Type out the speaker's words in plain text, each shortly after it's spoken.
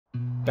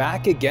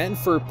back again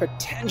for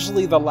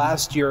potentially the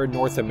last year in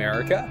North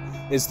America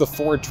is the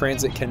Ford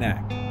Transit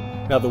Connect.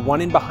 Now the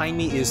one in behind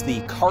me is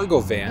the cargo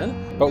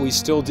van, but we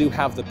still do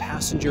have the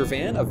passenger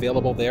van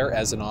available there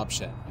as an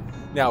option.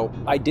 Now,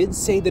 I did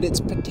say that it's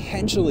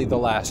potentially the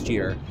last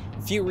year.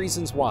 A few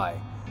reasons why.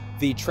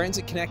 The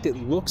Transit Connect, it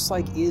looks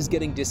like, is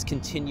getting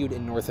discontinued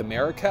in North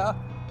America,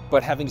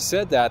 but having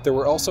said that, there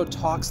were also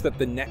talks that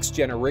the next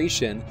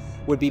generation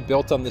would be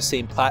built on the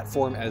same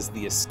platform as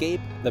the Escape,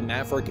 the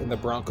Maverick, and the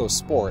Bronco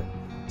Sport.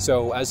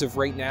 So as of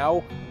right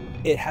now,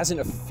 it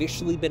hasn't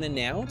officially been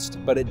announced,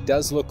 but it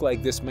does look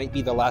like this might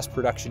be the last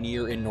production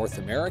year in North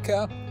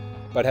America.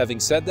 But having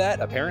said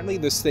that, apparently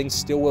this thing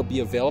still will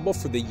be available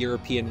for the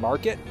European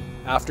market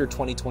after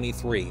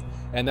 2023.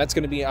 And that's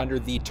going to be under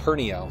the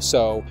Turnio,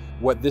 so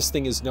what this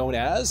thing is known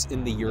as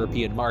in the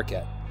European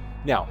market.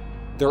 Now,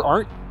 there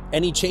aren't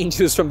any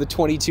changes from the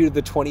 22 to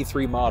the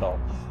 23 model.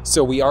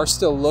 So we are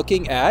still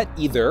looking at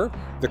either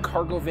the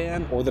cargo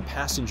van or the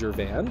passenger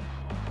van.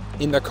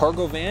 In the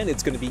cargo van,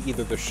 it's going to be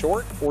either the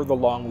short or the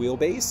long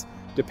wheelbase,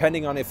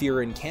 depending on if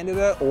you're in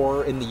Canada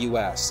or in the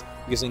US.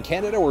 Because in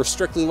Canada, we're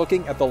strictly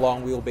looking at the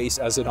long wheelbase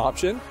as an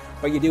option,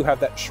 but you do have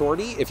that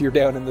shorty if you're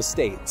down in the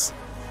States.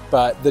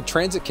 But the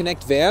Transit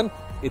Connect van,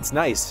 it's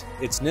nice,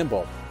 it's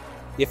nimble.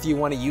 If you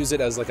want to use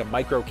it as like a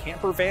micro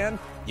camper van,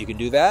 you can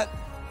do that.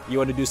 You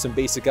want to do some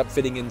basic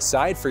upfitting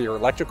inside for your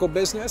electrical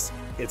business,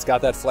 it's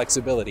got that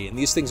flexibility. And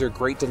these things are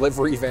great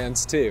delivery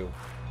vans too.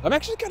 I'm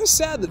actually kind of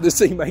sad that this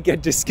thing might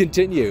get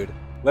discontinued.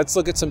 Let's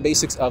look at some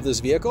basics of this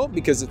vehicle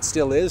because it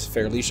still is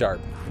fairly sharp.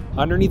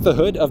 Underneath the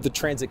hood of the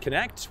Transit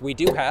Connect, we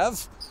do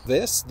have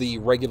this, the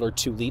regular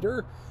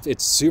 2-liter.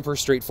 It's super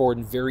straightforward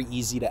and very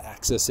easy to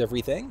access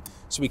everything.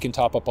 So we can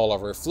top up all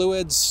of our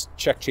fluids,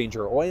 change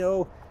our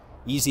oil,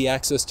 easy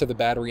access to the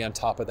battery on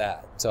top of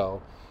that.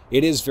 So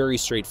it is very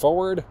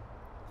straightforward.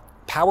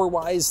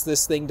 Power-wise,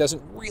 this thing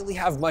doesn't really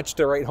have much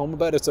to write home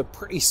about. It's a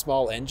pretty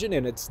small engine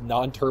and it's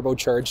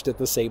non-turbocharged at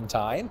the same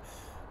time.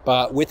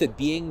 But with it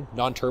being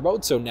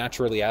non-turboed, so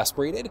naturally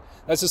aspirated,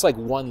 that's just like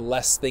one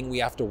less thing we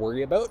have to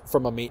worry about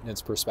from a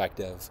maintenance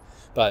perspective.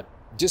 But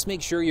just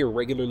make sure you're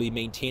regularly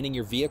maintaining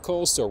your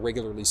vehicle, so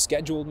regularly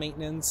scheduled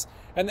maintenance,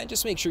 and then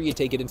just make sure you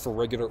take it in for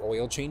regular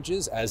oil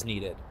changes as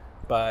needed.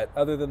 But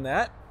other than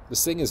that,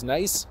 this thing is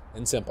nice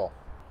and simple.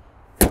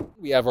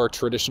 We have our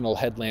traditional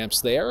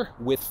headlamps there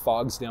with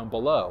fogs down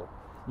below.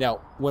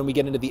 Now, when we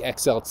get into the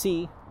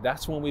XLT,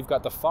 that's when we've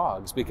got the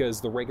fogs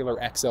because the regular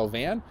XL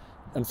van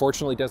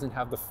unfortunately doesn't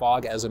have the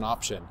fog as an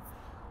option.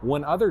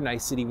 One other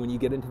nicety when you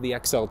get into the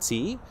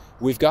XLT,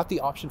 we've got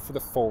the option for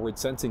the forward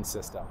sensing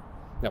system.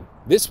 Now,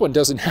 this one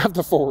doesn't have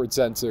the forward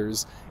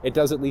sensors. It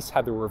does at least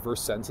have the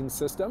reverse sensing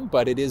system,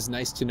 but it is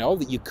nice to know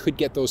that you could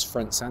get those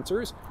front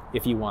sensors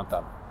if you want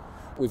them.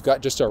 We've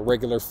got just our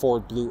regular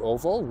Ford blue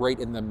oval right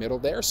in the middle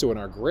there, so in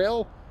our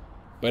grille.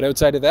 But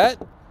outside of that,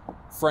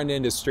 front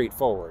end is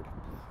straightforward.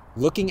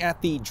 Looking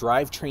at the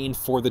drivetrain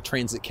for the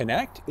Transit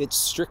Connect, it's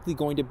strictly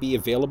going to be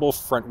available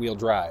front-wheel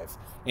drive.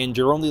 And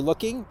you're only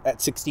looking at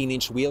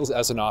 16-inch wheels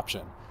as an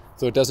option.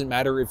 So it doesn't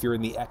matter if you're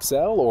in the XL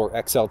or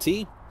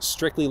XLT,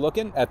 strictly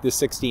looking at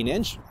this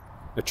 16-inch.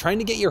 But trying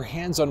to get your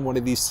hands on one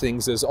of these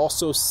things is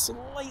also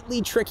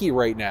slightly tricky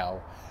right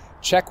now.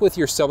 Check with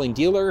your selling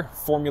dealer,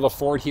 Formula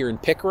Ford here in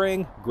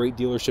Pickering, great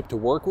dealership to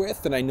work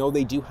with, and I know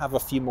they do have a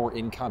few more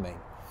incoming.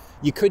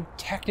 You could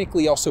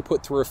technically also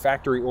put through a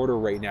factory order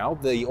right now.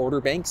 The order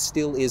bank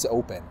still is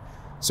open.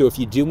 So if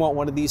you do want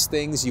one of these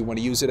things, you want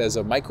to use it as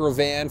a micro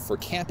van for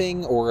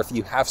camping, or if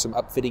you have some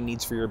upfitting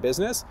needs for your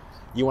business,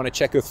 you want to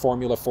check with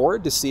Formula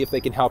Ford to see if they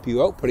can help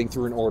you out putting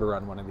through an order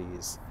on one of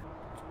these.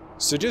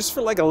 So just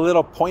for like a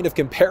little point of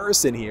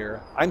comparison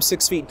here, I'm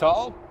 6 feet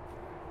tall.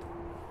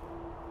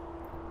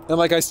 And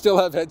like I still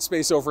have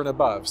headspace over and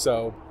above.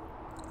 So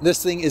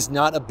this thing is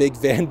not a big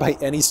van by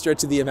any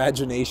stretch of the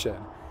imagination.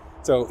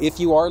 So if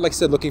you are, like I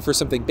said, looking for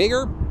something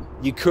bigger,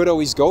 you could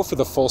always go for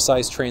the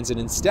full-size Transit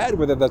instead,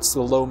 whether that's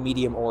the low,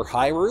 medium, or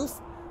high roof.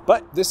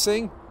 But this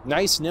thing,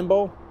 nice,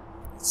 nimble,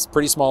 it's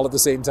pretty small at the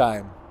same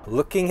time.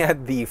 Looking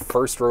at the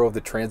first row of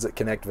the Transit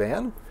Connect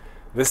van,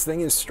 this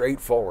thing is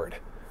straightforward.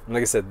 And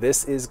like I said,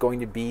 this is going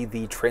to be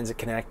the Transit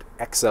Connect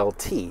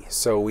XLT.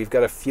 So we've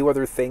got a few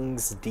other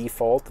things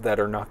default that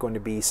are not going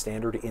to be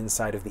standard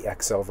inside of the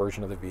XL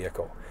version of the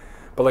vehicle.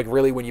 But like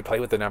really when you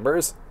play with the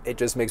numbers, it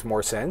just makes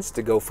more sense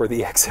to go for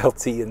the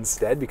XLT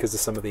instead because of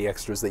some of the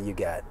extras that you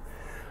get.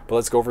 But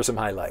let's go over some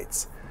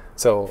highlights.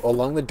 So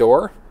along the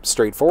door,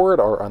 straightforward,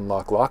 our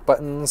unlock lock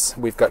buttons.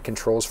 We've got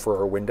controls for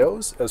our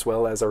windows as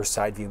well as our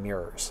side view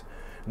mirrors.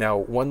 Now,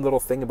 one little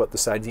thing about the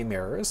side view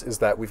mirrors is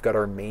that we've got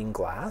our main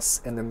glass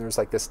and then there's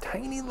like this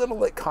tiny little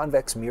like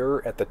convex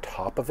mirror at the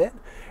top of it.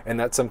 And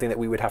that's something that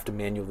we would have to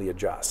manually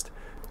adjust.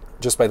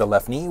 Just by the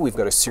left knee, we've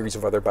got a series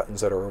of other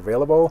buttons that are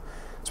available.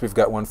 So we've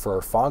got one for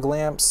our fog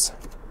lamps,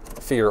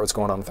 figure out what's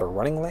going on with our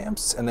running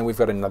lamps, and then we've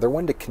got another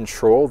one to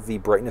control the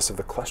brightness of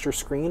the cluster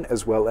screen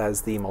as well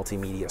as the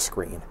multimedia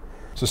screen.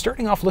 So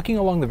starting off, looking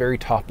along the very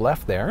top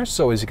left there,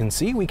 so as you can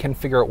see, we can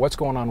figure out what's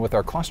going on with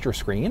our cluster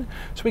screen.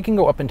 So we can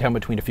go up and down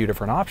between a few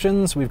different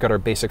options. We've got our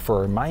basic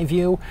for our My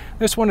View.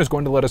 This one is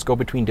going to let us go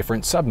between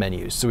different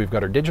sub-menus. So we've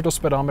got our digital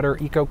speedometer,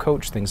 eco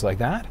coach, things like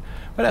that.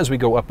 But as we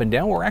go up and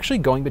down, we're actually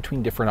going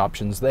between different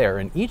options there,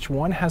 and each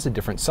one has a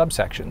different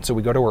subsection. So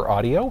we go to our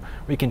audio,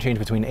 we can change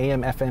between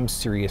AM, FM,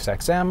 Sirius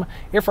XM.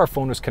 If our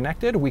phone was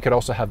connected, we could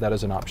also have that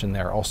as an option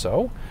there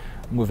also.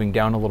 Moving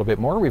down a little bit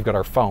more, we've got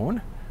our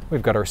phone.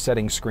 We've got our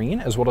settings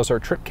screen as well as our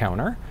trip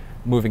counter.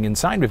 Moving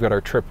inside, we've got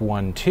our trip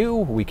 1, 2.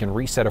 We can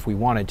reset if we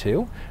wanted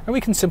to. And we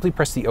can simply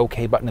press the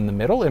OK button in the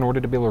middle in order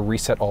to be able to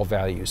reset all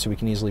values. So we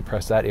can easily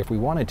press that if we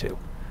wanted to.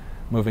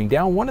 Moving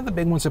down, one of the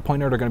big ones to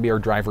point out are going to be our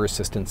driver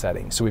assistance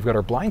settings. So we've got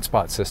our blind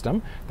spot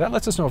system. That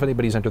lets us know if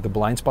anybody's entered the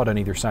blind spot on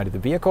either side of the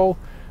vehicle.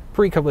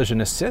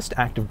 Pre-collision assist,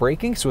 active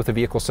braking. So if the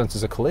vehicle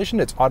senses a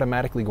collision, it's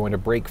automatically going to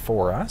brake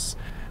for us.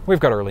 We've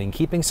got our lane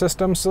keeping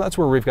system. So that's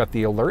where we've got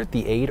the alert,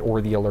 the aid,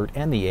 or the alert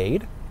and the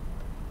aid.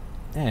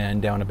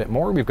 And down a bit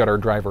more, we've got our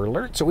driver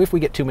alert. So if we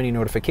get too many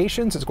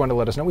notifications, it's going to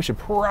let us know we should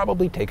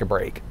probably take a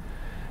break.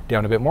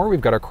 Down a bit more, we've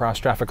got our cross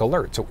traffic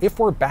alert. So if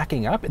we're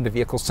backing up and the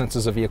vehicle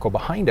senses a vehicle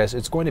behind us,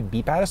 it's going to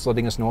beep at us,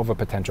 letting us know of a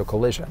potential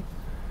collision.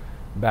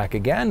 Back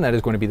again, that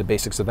is going to be the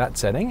basics of that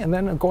setting. And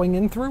then going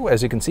in through,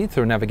 as you can see,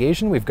 through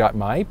navigation, we've got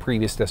my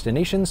previous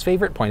destinations,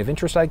 favorite, point of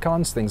interest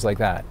icons, things like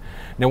that.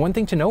 Now, one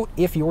thing to note,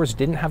 if yours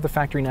didn't have the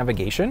factory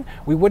navigation,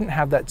 we wouldn't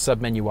have that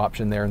sub-menu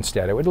option there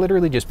instead. It would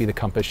literally just be the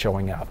compass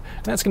showing up.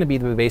 And that's going to be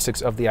the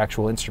basics of the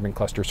actual instrument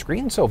cluster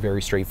screen, so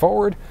very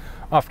straightforward.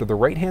 Off to the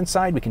right-hand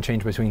side, we can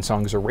change between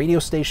songs or radio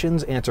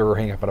stations, answer or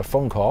hang up on a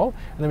phone call,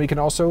 and then we can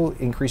also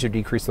increase or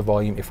decrease the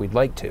volume if we'd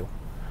like to.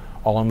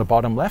 All on the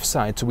bottom left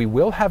side, so we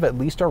will have at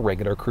least our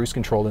regular cruise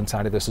control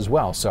inside of this as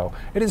well. So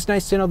it is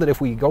nice to know that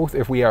if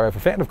we are a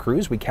fan of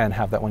cruise, we can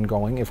have that one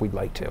going if we'd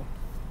like to.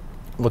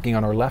 Looking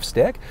on our left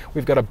stick,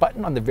 we've got a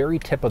button on the very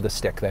tip of the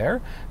stick there.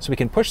 So we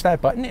can push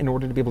that button in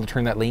order to be able to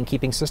turn that lane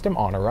keeping system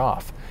on or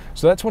off.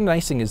 So that's one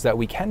nice thing, is that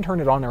we can turn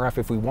it on or off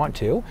if we want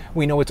to.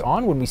 We know it's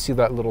on when we see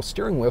that little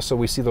steering wheel, so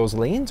we see those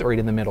lanes right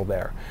in the middle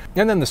there.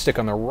 And then the stick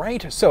on the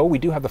right, so we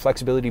do have the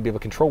flexibility to be able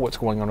to control what's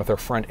going on with our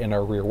front and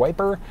our rear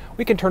wiper.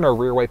 We can turn our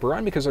rear wiper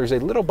on because there's a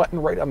little button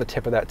right on the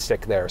tip of that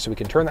stick there. So we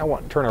can turn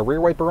our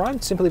rear wiper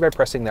on simply by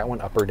pressing that one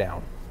up or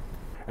down.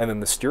 And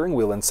then the steering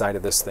wheel inside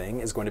of this thing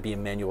is going to be a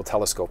manual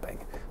telescoping.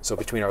 So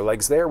between our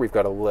legs there, we've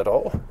got a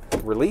little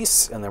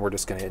release, and then we're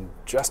just going to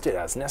adjust it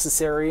as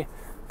necessary,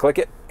 click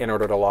it in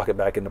order to lock it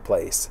back into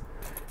place.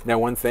 Now,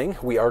 one thing,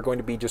 we are going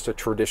to be just a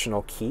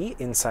traditional key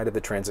inside of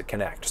the Transit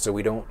Connect, so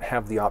we don't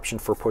have the option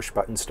for push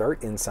button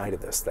start inside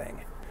of this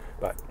thing.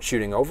 But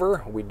shooting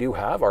over, we do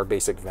have our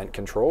basic vent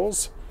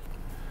controls.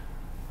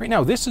 Right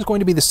now, this is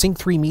going to be the Sync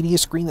 3 media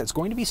screen that's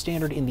going to be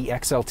standard in the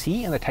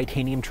XLT and the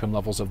titanium trim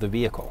levels of the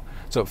vehicle.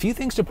 So a few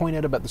things to point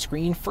out about the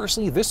screen.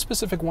 Firstly, this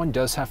specific one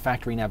does have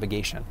factory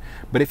navigation.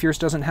 But if yours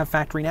doesn't have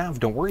factory nav,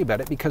 don't worry about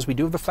it, because we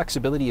do have the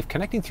flexibility of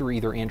connecting through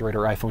either Android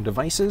or iPhone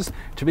devices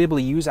to be able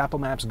to use Apple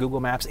Maps, Google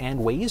Maps, and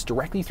Waze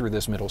directly through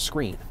this middle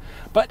screen.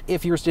 But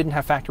if yours didn't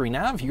have factory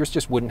nav, yours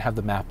just wouldn't have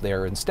the map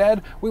there.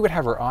 Instead, we would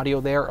have our audio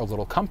there, a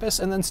little compass,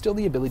 and then still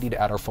the ability to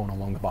add our phone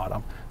along the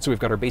bottom. So we've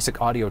got our basic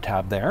audio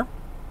tab there.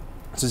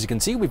 So as you can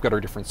see, we've got our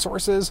different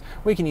sources.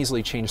 We can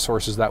easily change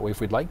sources that way if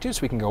we'd like to.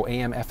 So we can go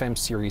AM, FM,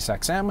 Sirius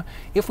XM.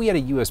 If we had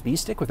a USB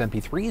stick with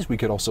MP3s, we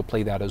could also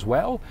play that as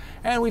well.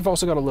 And we've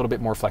also got a little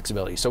bit more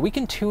flexibility. So we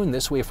can tune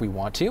this way if we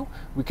want to.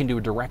 We can do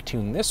a direct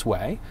tune this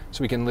way.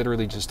 So we can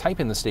literally just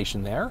type in the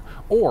station there.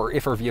 Or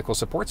if our vehicle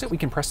supports it, we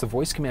can press the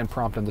voice command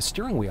prompt on the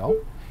steering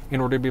wheel in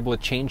order to be able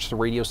to change the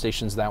radio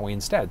stations that way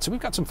instead. So we've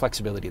got some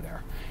flexibility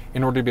there.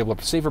 In order to be able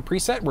to save a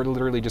preset, we're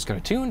literally just going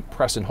to tune,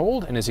 press and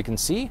hold. And as you can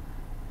see,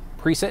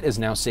 preset is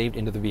now saved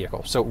into the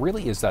vehicle. So it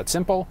really is that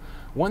simple.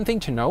 One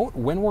thing to note,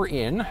 when we're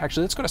in,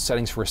 actually let's go to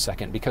settings for a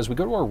second, because we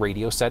go to our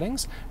radio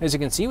settings. As you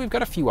can see, we've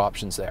got a few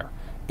options there.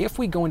 If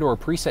we go into our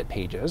preset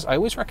pages, I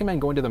always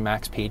recommend going to the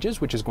max pages,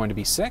 which is going to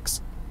be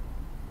 6.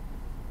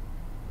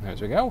 There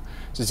we go.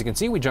 So as you can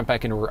see, we jump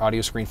back into our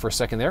audio screen for a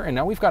second there, and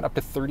now we've got up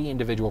to 30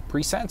 individual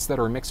presets that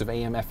are a mix of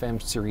AM,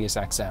 FM, Sirius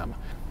XM.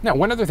 Now,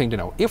 one other thing to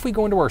note, if we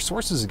go into our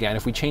sources again,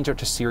 if we change out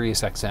to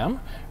Sirius XM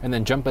and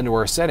then jump into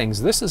our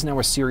settings, this is now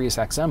a Sirius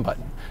XM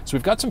button. So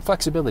we've got some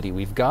flexibility.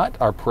 We've got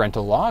our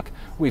parental lock,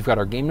 we've got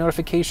our game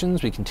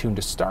notifications, we can tune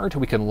to start,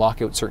 we can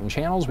lock out certain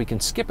channels, we can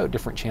skip out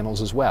different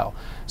channels as well.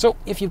 So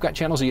if you've got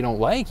channels that you don't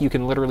like, you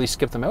can literally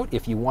skip them out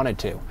if you wanted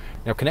to.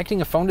 Now, connecting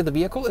a phone to the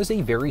vehicle is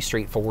a very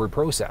straightforward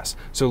process.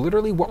 So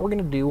literally what we're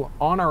going to do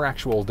on our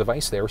actual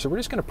device there, so we're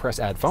just going to press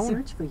add phone.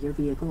 Search for your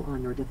vehicle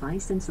on your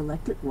device and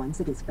select it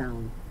once it is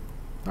found.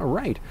 All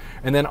right,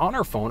 and then on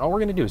our phone, all we're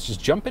going to do is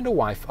just jump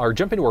into our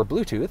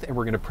Bluetooth, and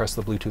we're going to press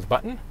the Bluetooth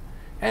button,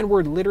 and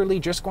we're literally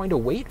just going to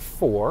wait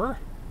for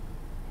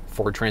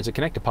Ford Transit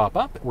Connect to pop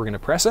up. We're going to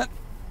press it.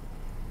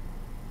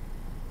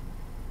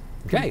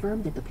 Okay.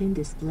 Confirm that the pin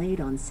displayed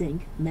on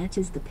sync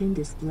matches the pin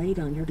displayed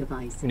on your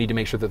device. We need to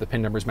make sure that the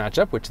pin numbers match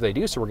up, which they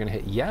do, so we're going to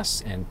hit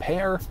yes and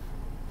pair.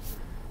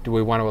 Do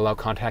we want to allow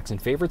contacts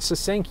and favorites to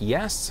sync?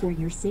 Yes. For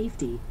your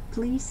safety,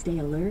 please stay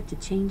alert to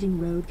changing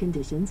road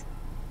conditions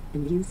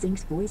and use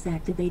Sync's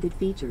voice-activated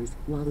features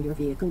while your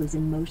vehicle is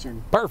in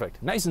motion.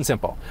 Perfect. Nice and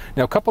simple.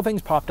 Now, a couple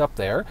things popped up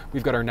there.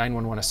 We've got our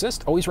 911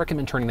 assist. Always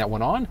recommend turning that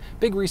one on.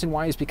 Big reason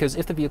why is because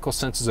if the vehicle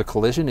senses a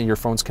collision and your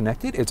phone's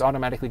connected, it's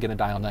automatically going to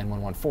dial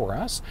 911 for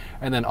us.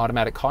 And then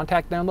automatic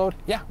contact download.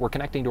 Yeah, we're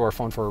connecting to our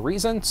phone for a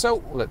reason,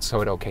 so let's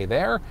hit OK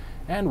there,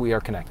 and we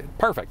are connected.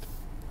 Perfect.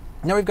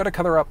 Now we've got a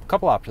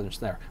couple options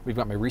there. We've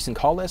got my recent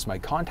call list, my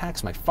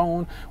contacts, my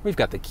phone, we've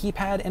got the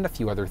keypad, and a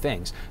few other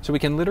things. So we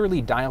can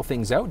literally dial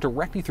things out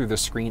directly through the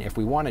screen if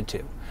we wanted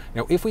to.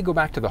 Now if we go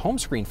back to the home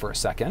screen for a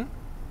second,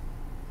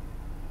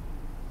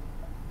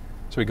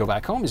 so we go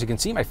back home, as you can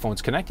see my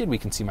phone's connected, we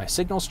can see my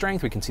signal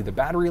strength, we can see the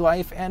battery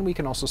life, and we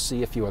can also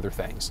see a few other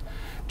things.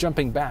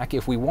 Jumping back,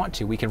 if we want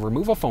to, we can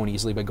remove a phone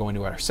easily by going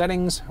to our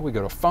settings, we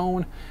go to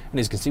phone, and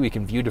as you can see we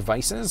can view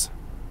devices.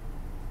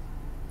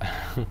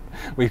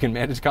 We can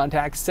manage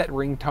contacts, set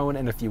ringtone,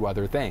 and a few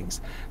other things.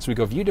 So we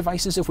go view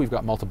devices. If we've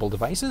got multiple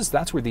devices,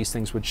 that's where these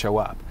things would show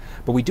up.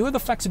 But we do have the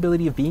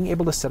flexibility of being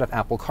able to set up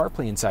Apple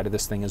CarPlay inside of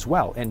this thing as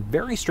well, and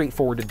very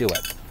straightforward to do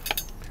it.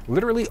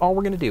 Literally all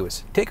we're going to do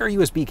is take our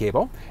USB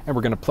cable and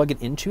we're going to plug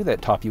it into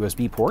that top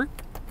USB port.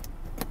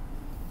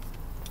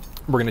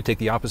 We're going to take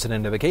the opposite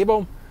end of the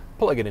cable,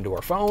 plug it into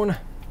our phone,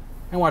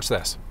 and watch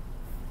this.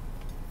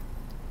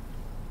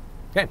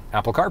 Okay,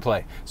 Apple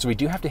CarPlay. So we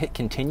do have to hit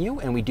continue,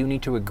 and we do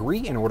need to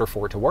agree in order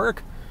for it to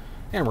work.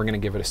 And we're going to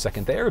give it a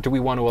second there. Do we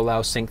want to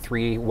allow Sync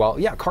 3 while,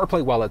 yeah,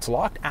 CarPlay while it's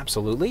locked?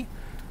 Absolutely.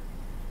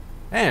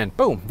 And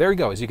boom, there we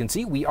go. As you can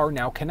see, we are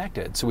now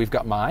connected. So we've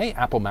got my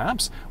Apple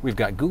Maps, we've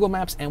got Google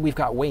Maps, and we've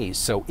got Waze.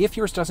 So if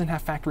yours doesn't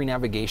have factory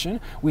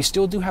navigation, we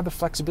still do have the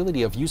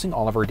flexibility of using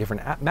all of our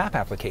different map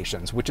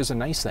applications, which is a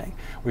nice thing.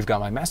 We've got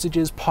my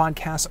messages,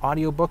 podcasts,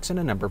 audiobooks, and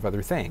a number of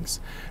other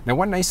things. Now,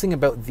 one nice thing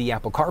about the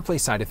Apple CarPlay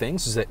side of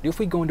things is that if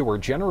we go into our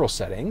general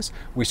settings,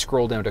 we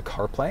scroll down to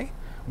CarPlay,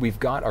 we've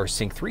got our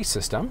Sync 3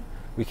 system.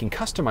 We can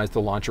customize the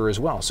launcher as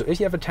well. So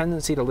if you have a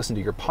tendency to listen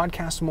to your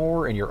podcast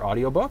more and your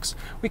audiobooks,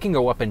 we can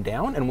go up and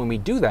down. And when we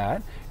do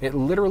that, it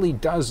literally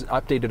does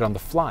update it on the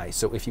fly.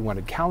 So if you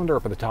wanted calendar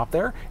up at the top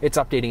there, it's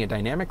updating it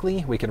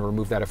dynamically. We can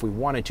remove that if we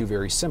wanted to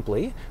very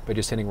simply by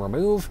just hitting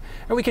remove.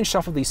 And we can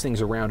shuffle these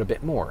things around a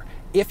bit more.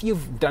 If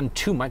you've done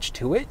too much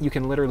to it, you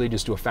can literally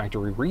just do a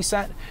factory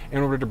reset in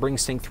order to bring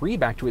Sync 3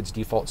 back to its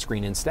default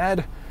screen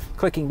instead,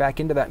 clicking back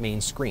into that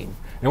main screen.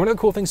 Now, one of the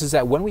cool things is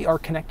that when we are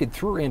connected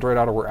through Android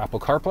Auto or Apple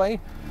CarPlay,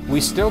 we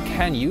still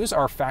can use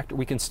our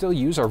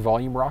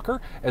volume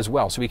rocker as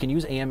well. So we can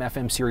use AM,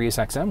 FM, Sirius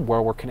XM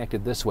while we're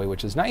connected this way,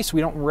 which is nice.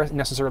 We don't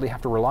necessarily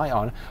have to rely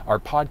on our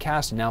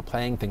podcast now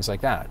playing, things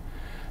like that.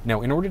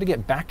 Now, in order to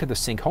get back to the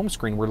Sync home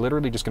screen, we're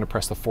literally just going to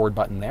press the forward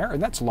button there,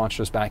 and that's launched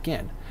us back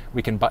in.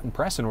 We can button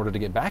press in order to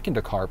get back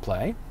into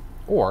CarPlay,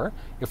 or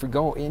if we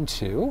go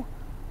into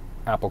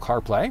Apple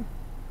CarPlay,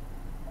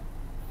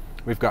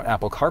 we've got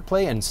Apple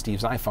CarPlay and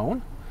Steve's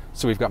iPhone.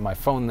 So we've got my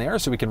phone there,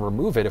 so we can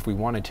remove it if we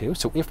wanted to.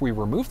 So if we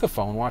remove the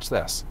phone, watch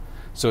this.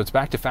 So it's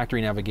back to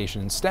factory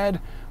navigation instead.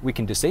 We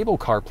can disable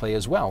CarPlay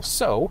as well.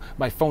 So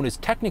my phone is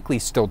technically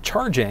still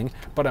charging,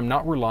 but I'm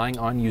not relying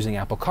on using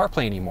Apple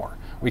CarPlay anymore.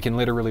 We can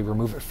literally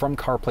remove it from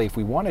CarPlay if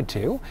we wanted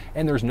to,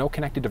 and there's no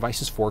connected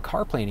devices for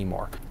CarPlay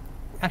anymore.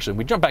 Actually,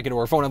 we jump back into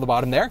our phone on the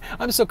bottom there.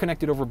 I'm still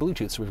connected over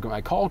Bluetooth, so we've got my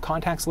call,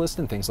 contacts list,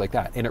 and things like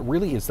that. And it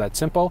really is that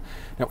simple.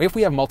 Now, if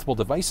we have multiple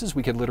devices,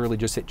 we could literally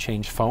just hit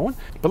change phone.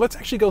 But let's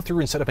actually go through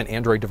and set up an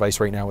Android device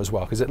right now as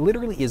well, because it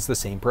literally is the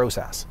same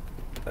process.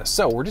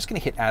 So we're just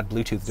going to hit add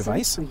Bluetooth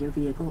device. Search for your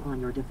vehicle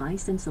on your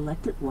device and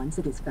select it once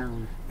it is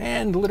found.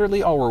 And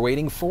literally all we're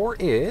waiting for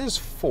is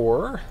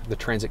for the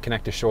Transit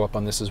Connect to show up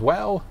on this as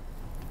well.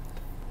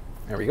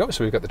 There we go.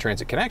 So we've got the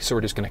Transit Connect, so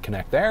we're just going to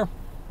connect there.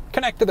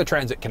 Connect to the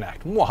Transit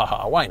Connect.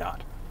 Mwahaha, why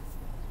not?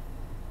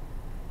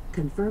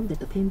 Confirm that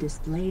the pin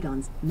displayed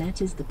on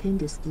matches the pin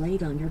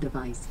displayed on your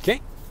device.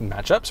 Okay,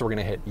 match up. So we're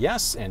going to hit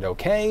yes and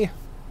OK.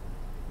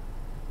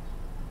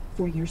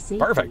 For your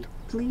safety, perfect.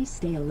 Please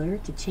stay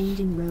alert to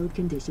changing road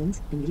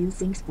conditions and use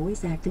Sync's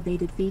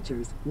voice-activated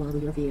features while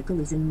your vehicle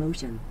is in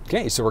motion.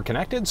 Okay, so we're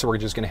connected, so we're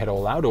just going to hit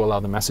allow to allow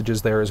the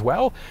messages there as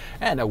well.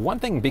 And one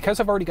thing, because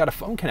I've already got a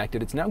phone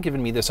connected, it's now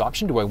given me this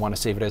option. Do I want to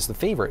save it as the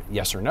favorite?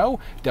 Yes or no?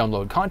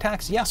 Download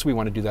contacts? Yes, we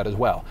want to do that as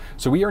well.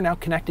 So we are now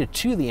connected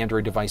to the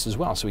Android device as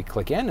well. So we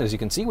click in, as you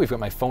can see, we've got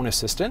my phone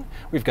assistant.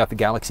 We've got the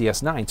Galaxy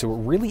S9. So it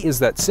really is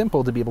that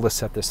simple to be able to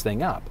set this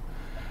thing up.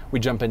 We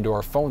jump into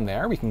our phone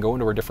there. We can go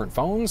into our different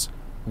phones,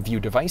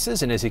 view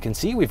devices, and as you can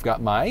see, we've got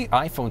my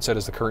iPhone set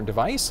as the current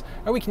device,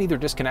 and we can either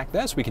disconnect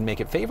this, we can make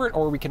it favorite,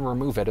 or we can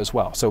remove it as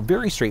well. So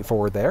very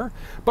straightforward there,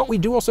 but we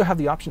do also have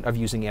the option of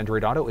using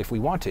Android Auto if we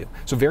want to.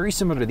 So very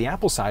similar to the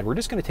Apple side, we're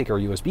just going to take our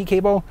USB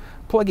cable,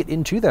 plug it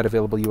into that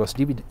available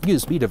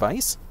USB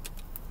device,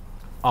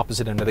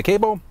 opposite end of the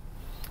cable,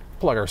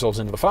 plug ourselves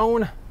into the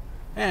phone,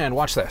 and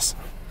watch this.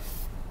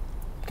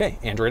 Okay,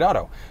 Android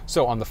Auto.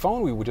 So on the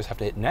phone, we would just have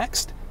to hit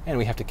next, and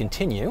we have to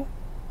continue.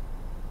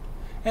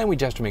 And we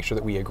just have to make sure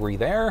that we agree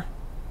there.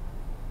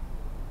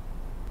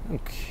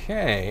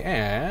 Okay,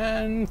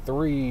 and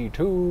 3,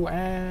 2,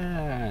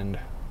 and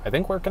I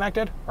think we're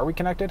connected. Are we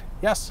connected?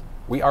 Yes.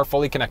 We are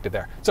fully connected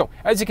there. So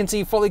as you can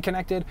see, fully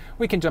connected.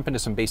 We can jump into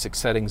some basic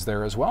settings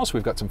there as well. So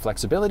we've got some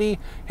flexibility.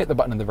 Hit the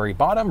button on the very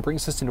bottom,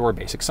 brings us into our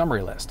basic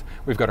summary list.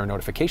 We've got our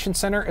notification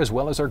center as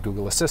well as our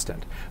Google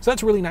Assistant. So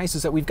that's really nice,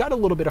 is that we've got a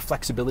little bit of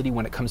flexibility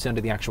when it comes down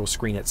to the actual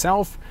screen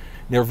itself.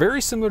 They're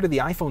very similar to the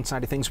iPhone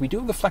side of things. We do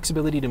have the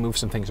flexibility to move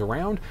some things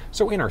around.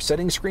 So in our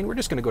settings screen, we're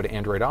just going to go to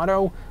Android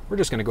Auto. We're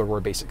just going to go to our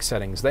basic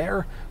settings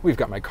there. We've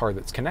got my car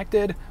that's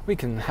connected. We've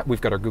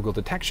got our Google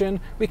detection.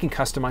 We can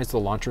customize the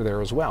launcher there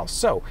as well.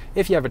 So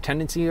if you have a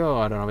tendency,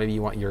 I don't know, maybe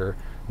you want your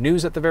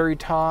news at the very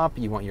top,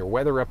 you want your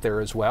weather up there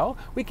as well,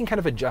 we can kind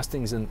of adjust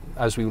things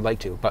as we would like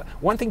to. But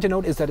one thing to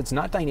note is that it's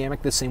not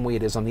dynamic the same way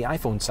it is on the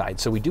iPhone side.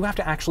 So we do have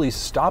to actually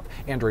stop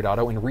Android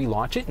Auto and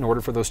relaunch it in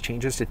order for those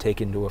changes to take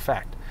into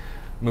effect.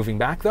 Moving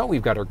back though,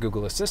 we've got our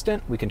Google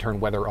Assistant, we can turn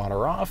weather on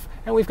or off,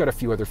 and we've got a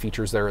few other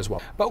features there as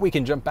well. But we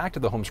can jump back to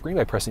the home screen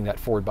by pressing that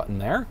forward button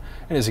there.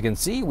 And as you can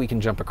see, we can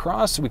jump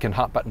across, we can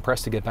hot button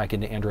press to get back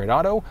into Android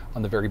Auto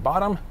on the very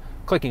bottom.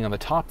 Clicking on the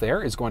top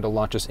there is going to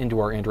launch us into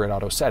our Android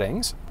Auto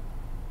settings.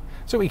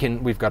 So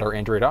we've got our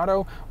Android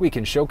Auto, we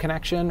can show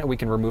connection, and we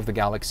can remove the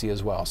Galaxy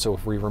as well. So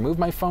if we remove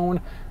my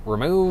phone,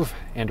 remove,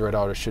 Android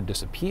Auto should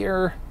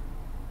disappear.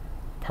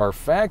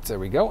 Perfect, there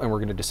we go. And we're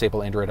going to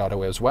disable Android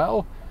Auto as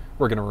well.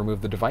 We're going to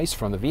remove the device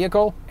from the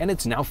vehicle, and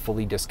it's now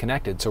fully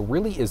disconnected. So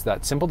really is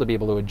that simple to be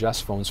able to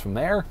adjust phones from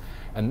there.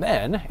 And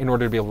then in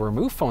order to be able to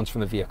remove phones from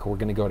the vehicle, we're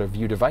going to go to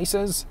View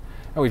Devices,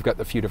 and we've got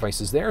the few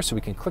devices there, so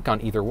we can click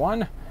on either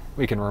one.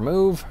 We can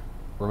remove,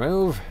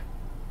 and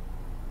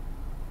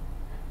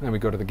then we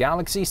go to the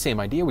Galaxy,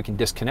 same idea, we can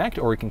disconnect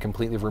or we can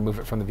completely remove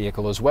it from the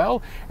vehicle as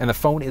well. And the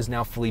phone is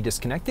now fully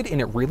disconnected, and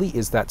it really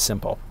is that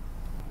simple.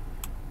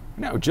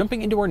 Now,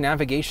 jumping into our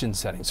navigation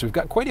settings. So we've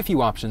got quite a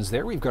few options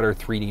there. We've got our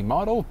 3D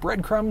model,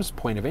 breadcrumbs,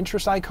 point of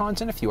interest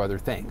icons, and a few other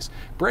things.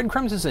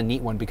 Breadcrumbs is a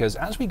neat one because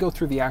as we go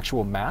through the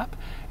actual map,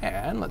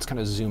 and let's kind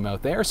of zoom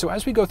out there. So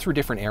as we go through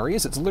different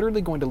areas, it's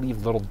literally going to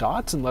leave little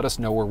dots and let us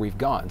know where we've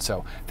gone.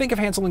 So think of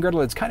Hansel and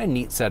Gretel, it's kind of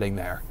neat setting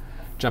there.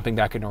 Jumping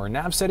back into our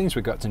nav settings,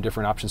 we've got some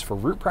different options for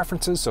route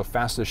preferences. So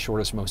fastest,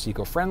 shortest, most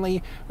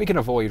eco-friendly. We can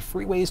avoid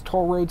freeways,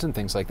 toll roads, and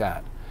things like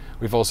that.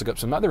 We've also got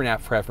some other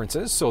nav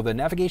preferences. So the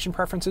navigation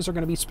preferences are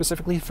going to be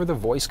specifically for the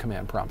voice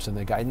command prompts and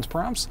the guidance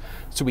prompts.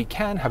 So we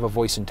can have a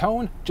voice and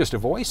tone, just a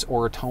voice,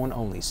 or a tone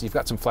only. So you've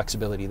got some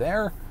flexibility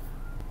there.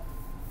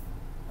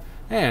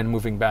 And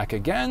moving back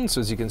again,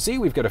 so as you can see,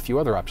 we've got a few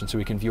other options. So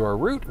we can view our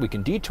route, we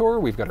can detour,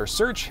 we've got our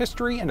search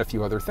history, and a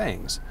few other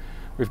things.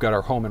 We've got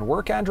our home and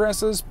work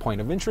addresses,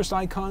 point of interest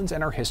icons,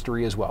 and our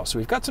history as well. So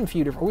we've got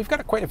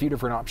quite a few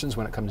different options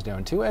when it comes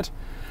down to it.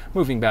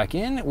 Moving back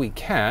in, we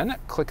can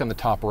click on the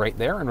top right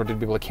there in order to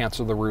be able to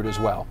cancel the route as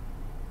well.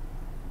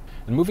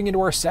 And moving into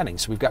our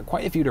settings, so we've got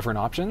quite a few different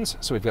options.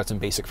 So we've got some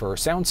basic for our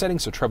sound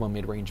settings, so treble,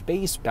 mid-range,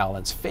 bass,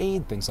 balance,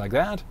 fade, things like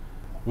that.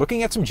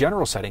 Looking at some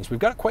general settings, we've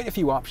got quite a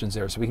few options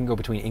there. So we can go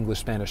between English,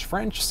 Spanish,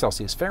 French,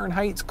 Celsius,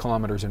 Fahrenheit,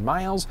 kilometers and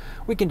miles.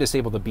 We can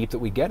disable the beep that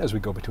we get as we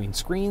go between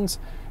screens.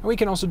 And we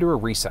can also do a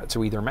reset.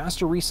 So either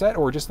master reset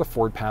or just the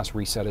forward pass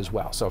reset as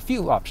well. So a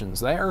few options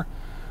there.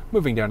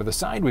 Moving down to the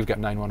side, we've got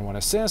 911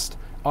 assist,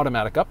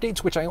 automatic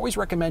updates, which I always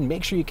recommend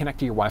make sure you connect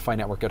to your Wi-Fi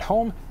network at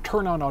home.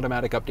 Turn on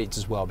automatic updates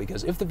as well,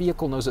 because if the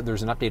vehicle knows that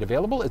there's an update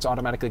available, it's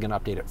automatically going to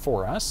update it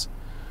for us.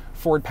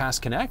 Forward Pass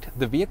Connect.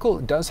 The vehicle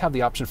does have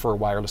the option for a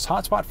wireless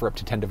hotspot for up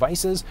to 10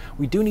 devices.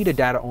 We do need a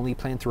data-only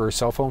plan through our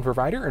cell phone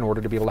provider in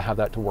order to be able to have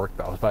that to work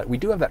though, but we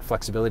do have that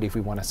flexibility if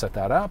we want to set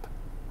that up.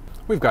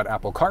 We've got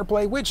Apple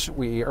CarPlay, which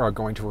we are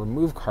going to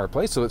remove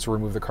CarPlay, so let's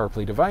remove the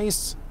CarPlay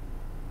device.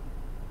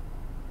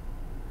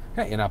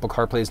 Okay, and Apple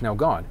CarPlay is now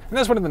gone. And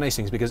that's one of the nice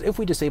things, because if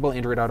we disable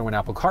Android Auto and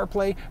Apple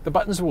CarPlay, the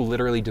buttons will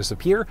literally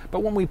disappear,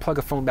 but when we plug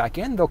a phone back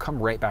in, they'll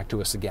come right back to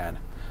us again.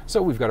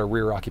 So we've got a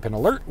rear occupant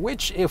alert,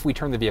 which if we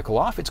turn the vehicle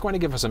off, it's going to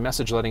give us a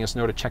message letting us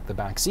know to check the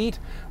back seat.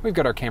 We've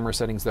got our camera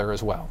settings there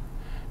as well.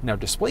 Now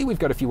display, we've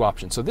got a few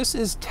options. So this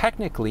is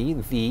technically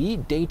the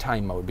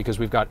daytime mode, because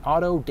we've got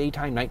auto,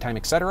 daytime, nighttime,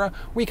 etc.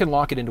 We can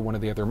lock it into one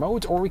of the other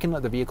modes, or we can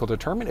let the vehicle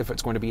determine if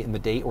it's going to be in the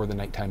day or the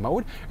nighttime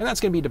mode, and that's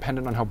going to be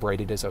dependent on how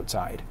bright it is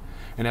outside.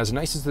 And as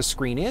nice as the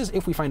screen is,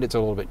 if we find it's a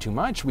little bit too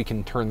much, we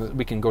can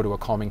go to a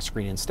calming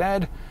screen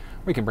instead.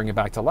 We can bring it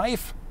back to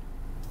life.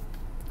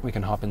 We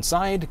can hop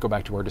inside, go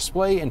back to our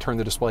display, and turn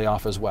the display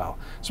off as well.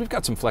 So we've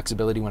got some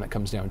flexibility when it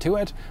comes down to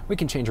it. We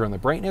can change around the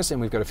brightness,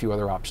 and we've got a few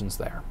other options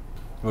there.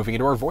 Moving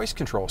into our voice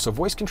control. So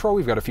voice control,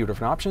 we've got a few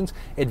different options.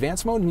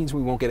 Advanced mode means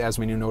we won't get as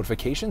many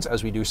notifications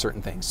as we do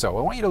certain things. So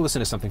I want you to listen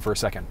to something for a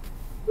second.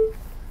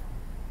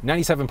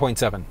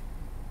 97.7.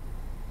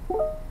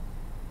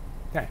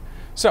 Okay,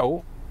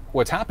 so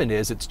what's happened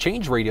is it's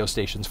changed radio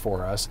stations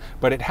for us,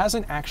 but it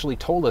hasn't actually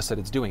told us that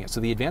it's doing it.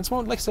 So the advanced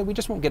mode, like I said, we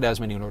just won't get as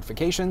many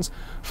notifications.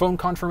 Phone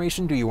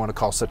confirmation, do you want to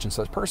call such and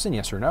such person,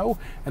 yes or no?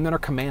 And then our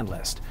command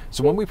list.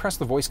 So when we press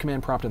the voice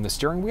command prompt in the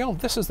steering wheel,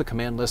 this is the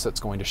command list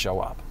that's going to show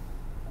up.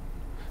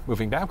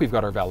 Moving back, we've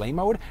got our valet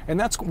mode,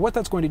 and what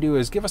that's going to do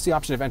is give us the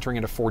option of entering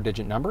in a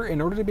 4-digit number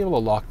in order to be able to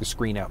lock the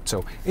screen out.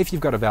 So if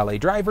you've got a valet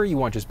driver, you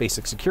want just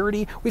basic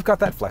security, we've got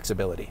that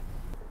flexibility.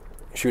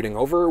 Shooting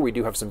over, we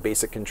do have some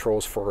basic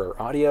controls for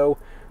our audio,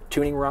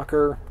 tuning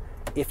rocker.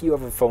 If you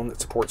have a phone that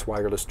supports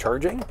wireless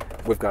charging,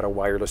 we've got a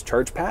wireless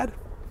charge pad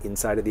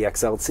inside of the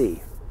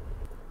XLT.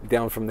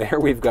 Down from there,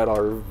 we've got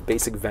our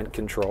basic vent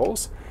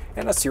controls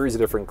and a series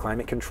of different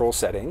climate control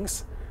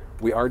settings.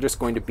 We are just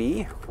going to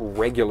be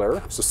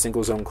regular, so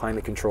single zone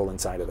climate control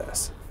inside of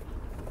this.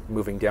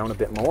 Moving down a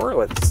bit more,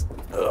 let's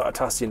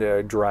toss you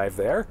into drive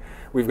there.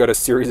 We've got a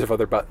series of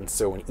other buttons.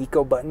 So an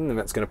eco button, and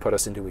that's going to put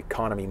us into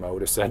economy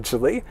mode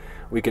essentially.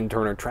 We can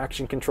turn our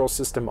traction control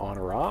system on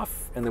or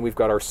off, and then we've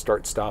got our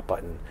start stop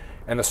button.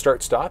 And the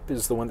start stop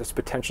is the one that's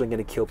potentially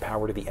going to kill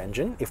power to the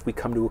engine if we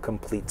come to a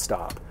complete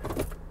stop.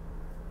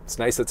 It's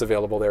nice that's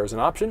available there as an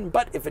option,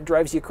 but if it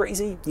drives you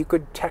crazy, you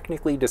could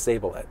technically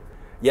disable it.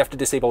 You have to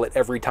disable it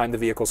every time the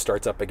vehicle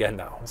starts up again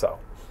now.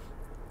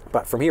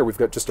 But from here, we've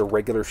got just a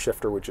regular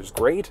shifter, which is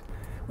great.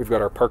 We've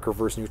got our park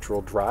reverse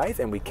neutral drive,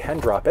 and we can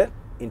drop it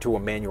into a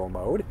manual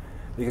mode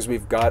because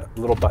we've got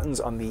little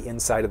buttons on the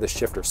inside of the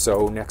shifter.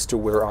 So next to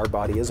where our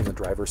body is on the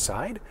driver's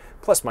side,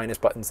 plus minus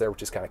buttons there,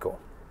 which is kind of cool.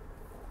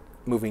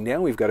 Moving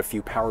down, we've got a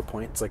few power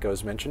points like I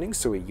was mentioning.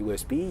 So a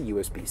USB,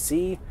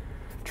 USB-C,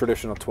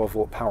 traditional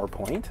 12-volt power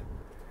point.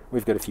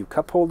 We've got a few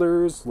cup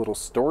holders, little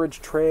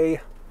storage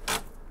tray,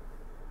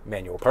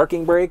 manual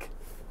parking brake,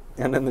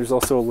 and then there's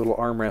also a little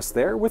armrest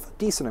there with a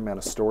decent amount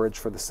of storage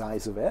for the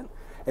size of it.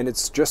 And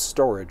it's just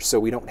storage, so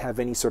we don't have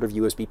any sort of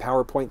USB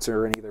power points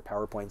or any other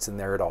power points in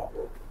there at all.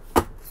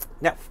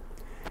 Now,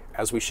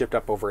 as we shift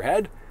up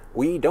overhead,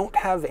 we don't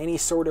have any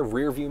sort of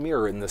rear view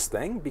mirror in this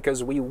thing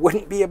because we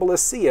wouldn't be able to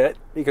see it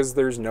because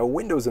there's no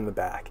windows in the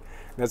back.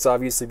 And that's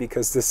obviously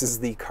because this is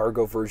the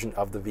cargo version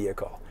of the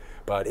vehicle.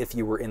 But if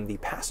you were in the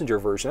passenger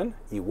version,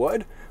 you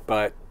would,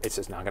 but it's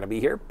just not going to be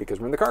here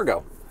because we're in the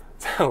cargo.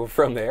 So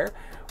from there,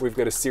 we've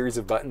got a series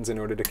of buttons in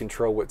order to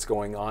control what's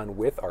going on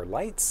with our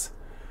lights.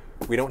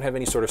 We don't have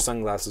any sort of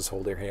sunglasses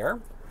holder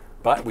here,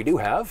 but we do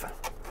have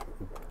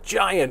a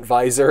giant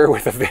visor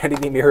with a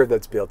vanity mirror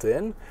that's built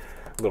in,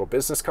 a little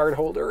business card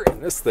holder,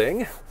 and this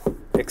thing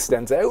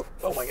extends out.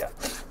 Oh my God,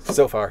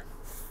 so far.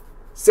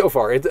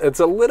 It's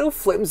a little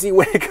flimsy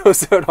when it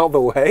goes out all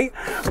the way,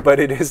 but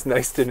it is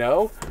nice to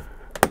know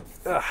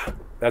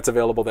that's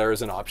available there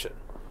as an option.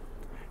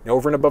 Now,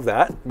 over and above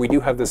that, we do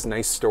have this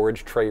nice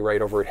storage tray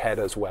right overhead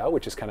as well,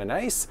 which is kind of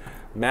nice.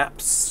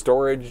 Maps,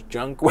 storage,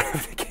 junk,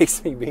 whatever the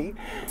case may be,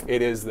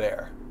 it is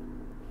there.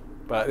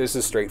 But this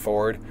is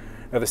straightforward.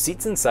 Now, the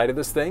seats inside of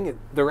this thing,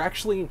 they're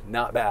actually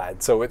not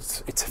bad. So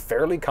it's a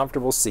fairly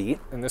comfortable seat,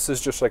 and this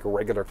is just like a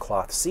regular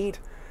cloth seat.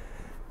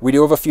 We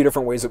do have a few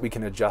different ways that we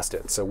can adjust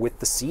it. So with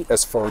the seat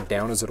as far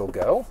down as it'll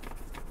go,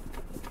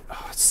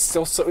 it's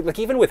still so, like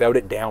even without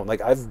it down, like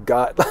I've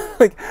got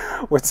like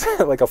what's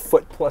like a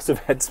foot plus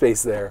of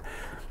headspace there.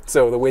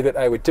 So the way that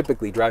I would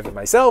typically drive it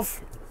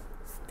myself,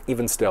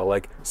 even still,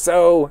 like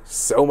so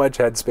much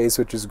headspace,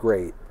 which is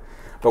great.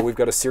 But we've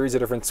got a series of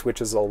different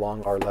switches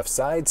along our left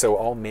side, so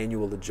all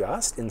manual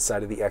adjust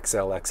inside of the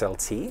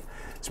XLT.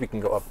 So we can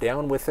go up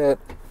down with it.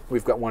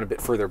 We've got one a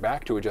bit further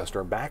back to adjust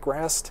our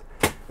backrest.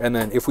 And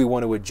then if we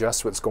want to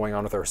adjust what's going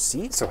on with our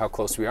seat, so how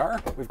close we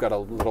are, we've got a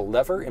little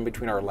lever in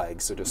between our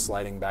legs. So just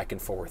sliding back and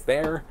forth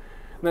there.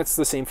 And that's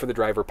the same for the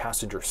driver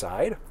passenger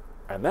side.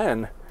 And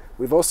then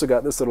we've also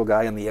got this little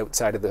guy on the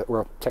outside of the,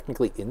 well,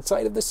 technically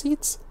inside of the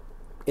seats,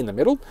 in the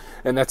middle.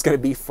 And that's going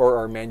to be for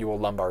our manual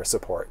lumbar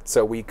support.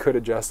 So we could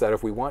adjust that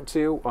if we want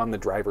to on the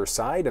driver's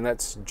side. And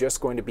that's just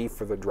going to be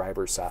for the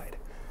driver's side.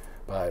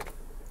 But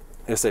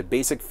as I said,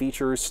 basic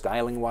features,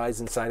 styling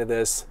wise inside of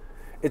this.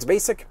 It's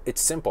basic,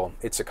 it's simple.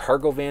 It's a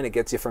cargo van, it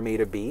gets you from A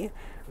to B.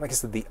 Like I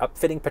said, the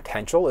upfitting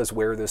potential is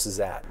where this is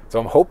at. So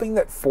I'm hoping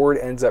that Ford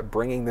ends up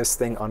bringing this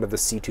thing onto the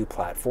C2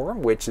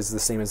 platform, which is the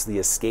same as the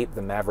Escape,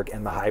 the Maverick,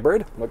 and the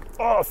Hybrid. Like,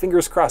 oh,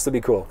 fingers crossed, that'd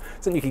be cool.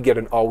 So then you could get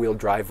an all-wheel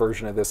drive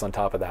version of this on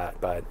top of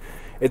that, but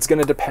it's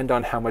gonna depend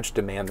on how much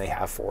demand they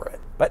have for it.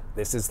 But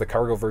this is the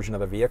cargo version of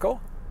the vehicle.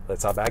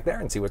 Let's hop back there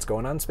and see what's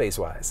going on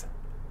space-wise.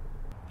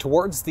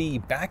 Towards the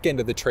back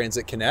end of the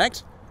Transit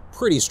Connect,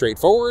 pretty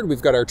straightforward.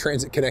 We've got our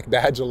Transit Connect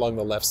badge along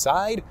the left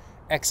side,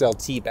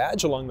 XLT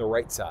badge along the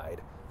right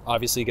side.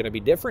 Obviously going to be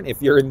different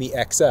if you're in the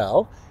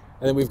XL.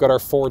 And then we've got our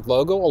Ford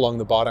logo along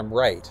the bottom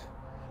right.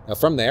 Now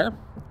from there,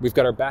 we've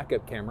got our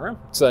backup camera.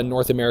 It's a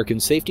North American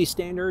safety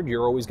standard.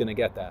 You're always going to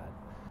get that.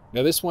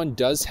 Now this one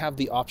does have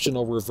the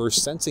optional reverse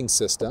sensing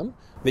system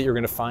that you're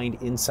going to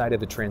find inside of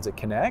the Transit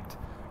Connect.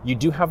 You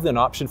do have an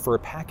option for a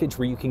package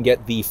where you can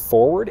get the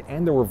forward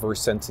and the reverse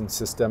sensing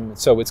system.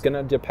 So it's going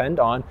to depend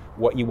on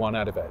what you want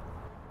out of it.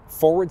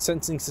 Forward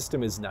sensing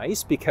system is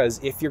nice because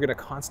if you're going to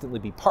constantly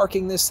be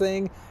parking this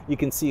thing, you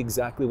can see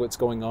exactly what's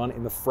going on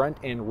in the front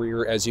and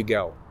rear as you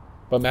go.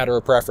 But matter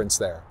of preference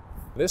there.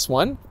 This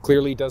one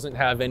clearly doesn't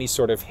have any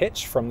sort of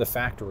hitch from the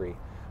factory.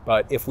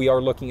 But if we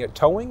are looking at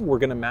towing, we're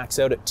going to max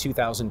out at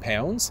 2,000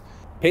 pounds.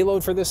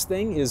 Payload for this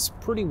thing is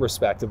pretty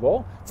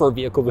respectable for a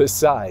vehicle this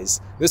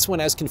size. This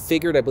one, as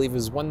configured, I believe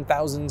is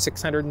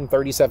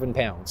 1,637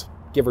 pounds,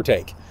 give or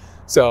take.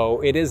 So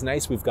it is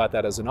nice we've got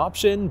that as an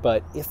option,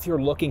 but if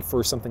you're looking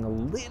for something a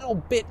little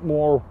bit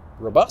more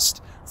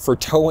robust for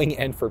towing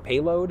and for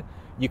payload,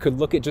 you could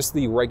look at just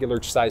the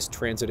regular size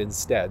Transit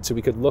instead. So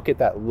we could look at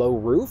that low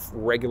roof,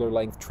 regular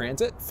length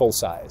Transit, full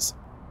size.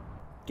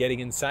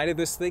 Getting inside of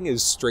this thing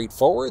is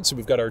straightforward. So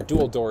we've got our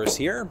dual doors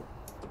here.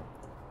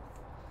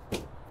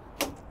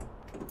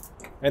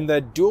 And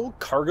the dual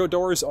cargo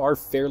doors are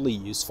fairly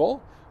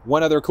useful.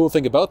 One other cool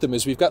thing about them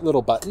is we've got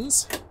little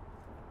buttons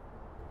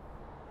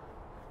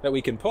that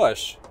we can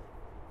push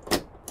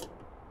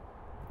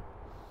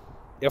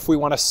if we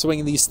want to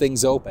swing these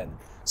things open.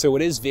 So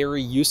it is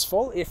very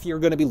useful if you're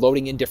going to be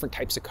loading in different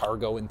types of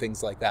cargo and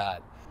things like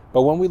that.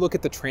 But when we look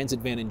at the Transit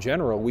van in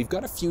general, we've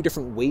got a few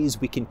different ways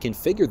we can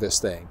configure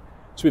this thing.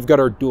 So we've got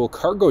our dual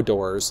cargo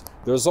doors.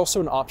 There's also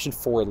an option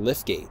for a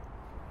liftgate.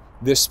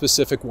 This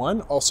specific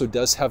one also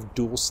does have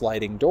dual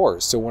sliding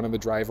doors, so one on the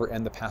driver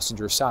and the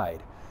passenger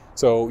side.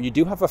 So you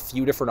do have a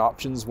few different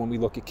options when we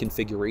look at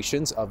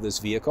configurations of this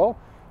vehicle,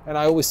 and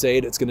I always say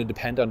it's going to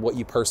depend on what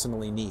you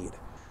personally need.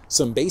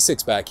 Some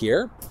basics back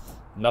here,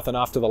 nothing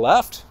off to the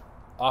left.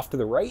 Off to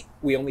the right,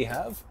 we only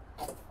have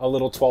a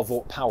little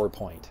 12-volt power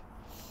point.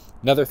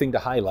 Another thing to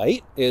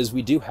highlight is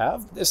we do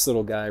have this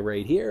little guy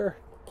right here,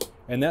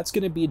 and that's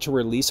going to be to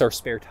release our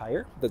spare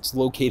tire that's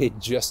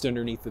located just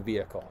underneath the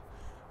vehicle.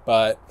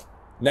 But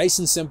nice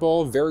and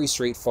simple, very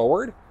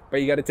straightforward,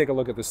 but you got to take a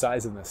look at the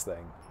size of this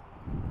thing.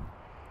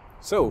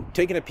 So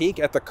taking a peek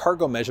at the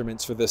cargo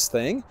measurements for this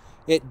thing,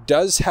 it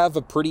does have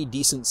a pretty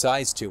decent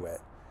size to it.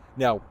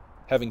 Now,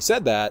 having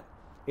said that,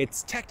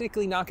 it's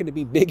technically not going to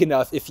be big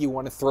enough if you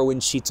want to throw in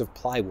sheets of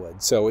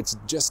plywood. So it's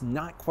just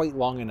not quite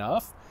long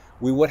enough.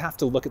 We would have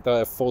to look at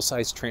the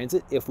full-size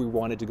Transit if we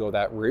wanted to go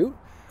that route.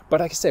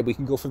 But like I said, we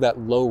can go for that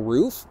low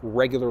roof,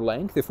 regular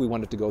length if we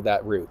wanted to go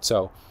that route.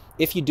 So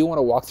if you do want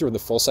to walk through the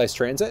full-size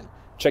Transit,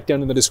 check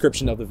down in the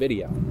description of the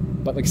video.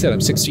 But like I said,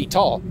 I'm 6 feet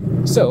tall.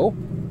 So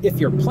if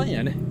your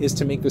plan is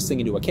to make this thing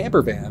into a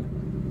camper van,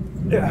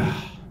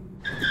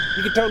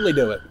 you can totally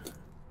do it.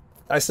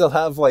 I still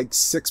have like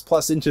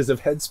 6+ inches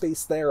of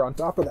headspace there on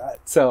top of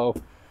that. So,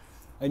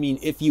 I mean,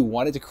 if you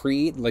wanted to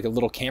create like a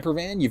little camper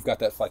van, you've got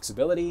that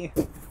flexibility.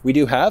 We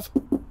do have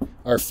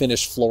our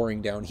finished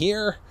flooring down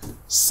here,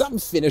 some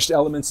finished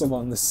elements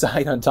along the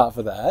side on top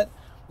of that.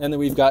 And then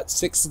we've got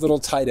 6 little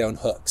tie-down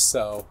hooks.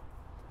 So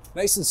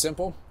nice and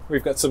simple.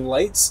 We've got some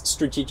lights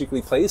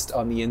strategically placed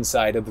on the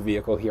inside of the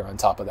vehicle here on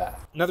top of that.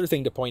 Another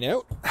thing to point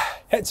out,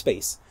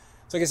 headspace.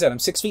 So like I said, I'm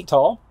 6 feet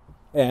tall,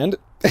 and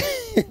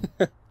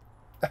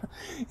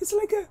it's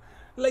like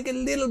a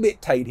little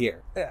bit tight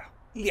here.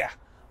 Yeah.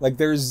 Like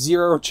there's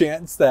zero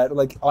chance that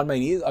like on my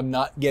knees, I'm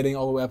not getting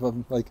all the way up.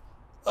 I'm like,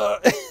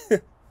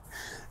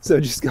 So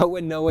just go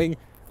in knowing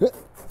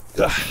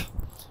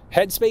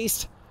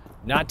headspace,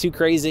 not too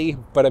crazy,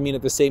 but I mean,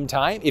 at the same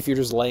time, if you're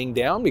just laying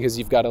down because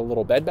you've got a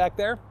little bed back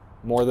there,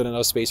 more than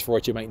enough space for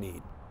what you might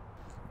need.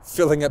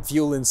 Filling up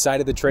fuel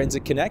inside of the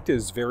Transit Connect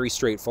is very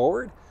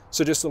straightforward.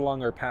 So just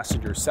along our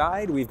passenger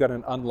side, we've got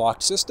an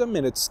unlocked system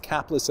and it's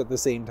capless at the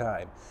same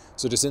time.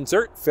 So just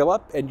insert, fill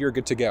up, and you're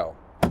good to go.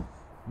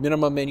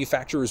 Minimum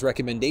manufacturer's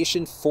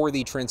recommendation for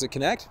the Transit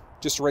Connect,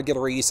 just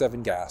regular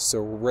 87 gas. So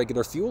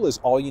regular fuel is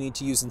all you need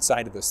to use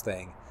inside of this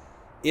thing.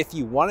 If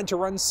you wanted to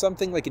run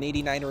something like an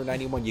 89 or a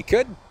 91, you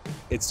could.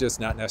 It's just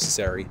not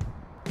necessary.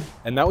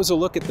 And that was a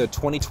look at the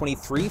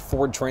 2023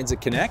 Ford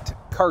Transit Connect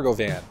cargo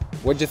van.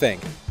 What'd you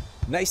think?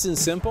 Nice and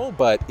simple,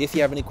 but if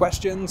you have any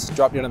questions,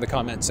 drop down in the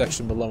comment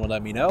section below and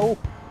let me know.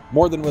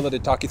 More than willing to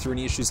talk you through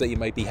any issues that you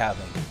might be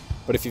having.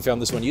 But if you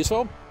found this one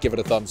useful, give it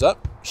a thumbs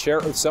up, share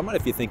it with someone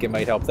if you think it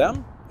might help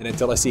them. And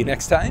until I see you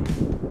next time,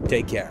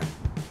 take care.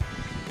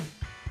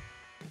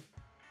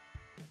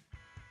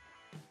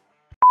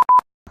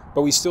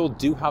 But we still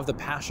do have the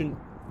passion.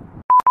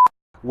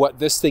 What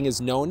this thing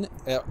is known.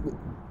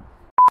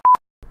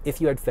 If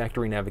you had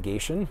factory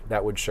navigation,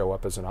 that would show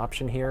up as an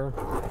option here.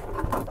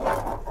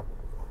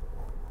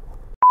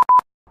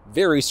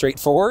 Very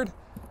straightforward,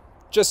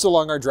 just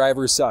along our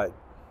driver's side.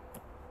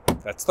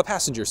 That's the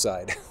passenger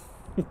side.